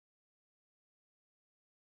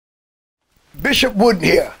Bishop Wooden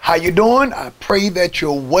here. How you doing? I pray that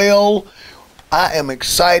you're well. I am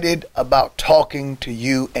excited about talking to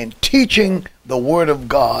you and teaching the Word of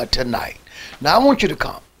God tonight. Now, I want you to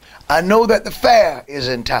come. I know that the fair is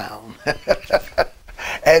in town.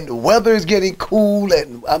 And the weather is getting cool,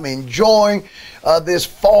 and I'm enjoying this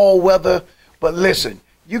fall weather. But listen,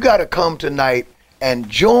 you got to come tonight and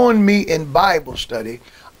join me in Bible study.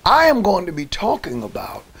 I am going to be talking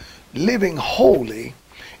about living holy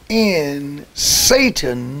in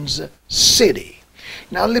Satan's city.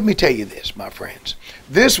 Now, let me tell you this, my friends.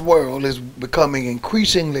 This world is becoming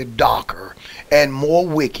increasingly darker and more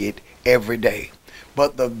wicked every day.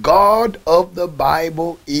 But the God of the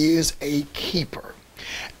Bible is a keeper.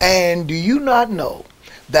 And do you not know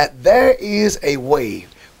that there is a way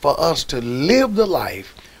for us to live the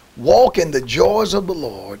life, walk in the joys of the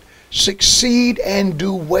Lord, succeed and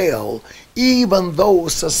do well, even though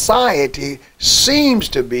society seems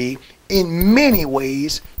to be in many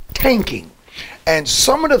ways tanking? And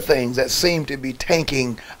some of the things that seem to be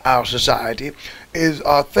tanking our society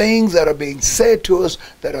are things that are being said to us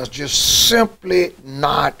that are just simply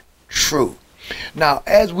not true. Now,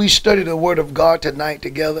 as we study the Word of God tonight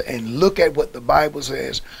together and look at what the Bible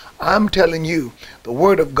says, I'm telling you, the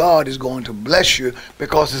Word of God is going to bless you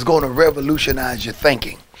because it's going to revolutionize your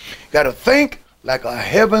thinking. You got to think like a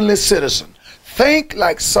heavenly citizen. Think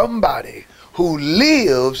like somebody who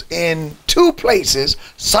lives in two places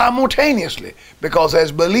simultaneously, because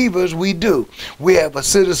as believers we do. We have a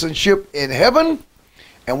citizenship in heaven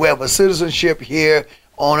and we have a citizenship here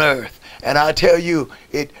on earth. And I tell you,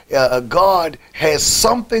 God has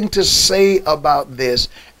something to say about this,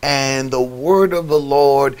 and the word of the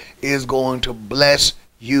Lord is going to bless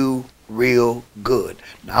you real good.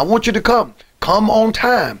 Now, I want you to come on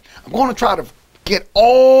time. I'm going to try to get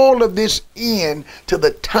all of this in to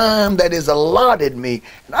the time that is allotted me.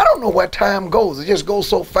 And I don't know where time goes. It just goes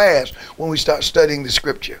so fast when we start studying the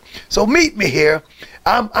scripture. So meet me here.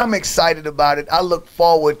 I'm excited about it. I look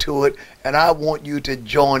forward to it, and I want you to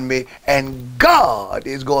join me, and God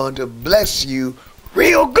is going to bless you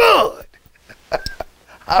real good.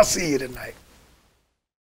 I'll see you tonight.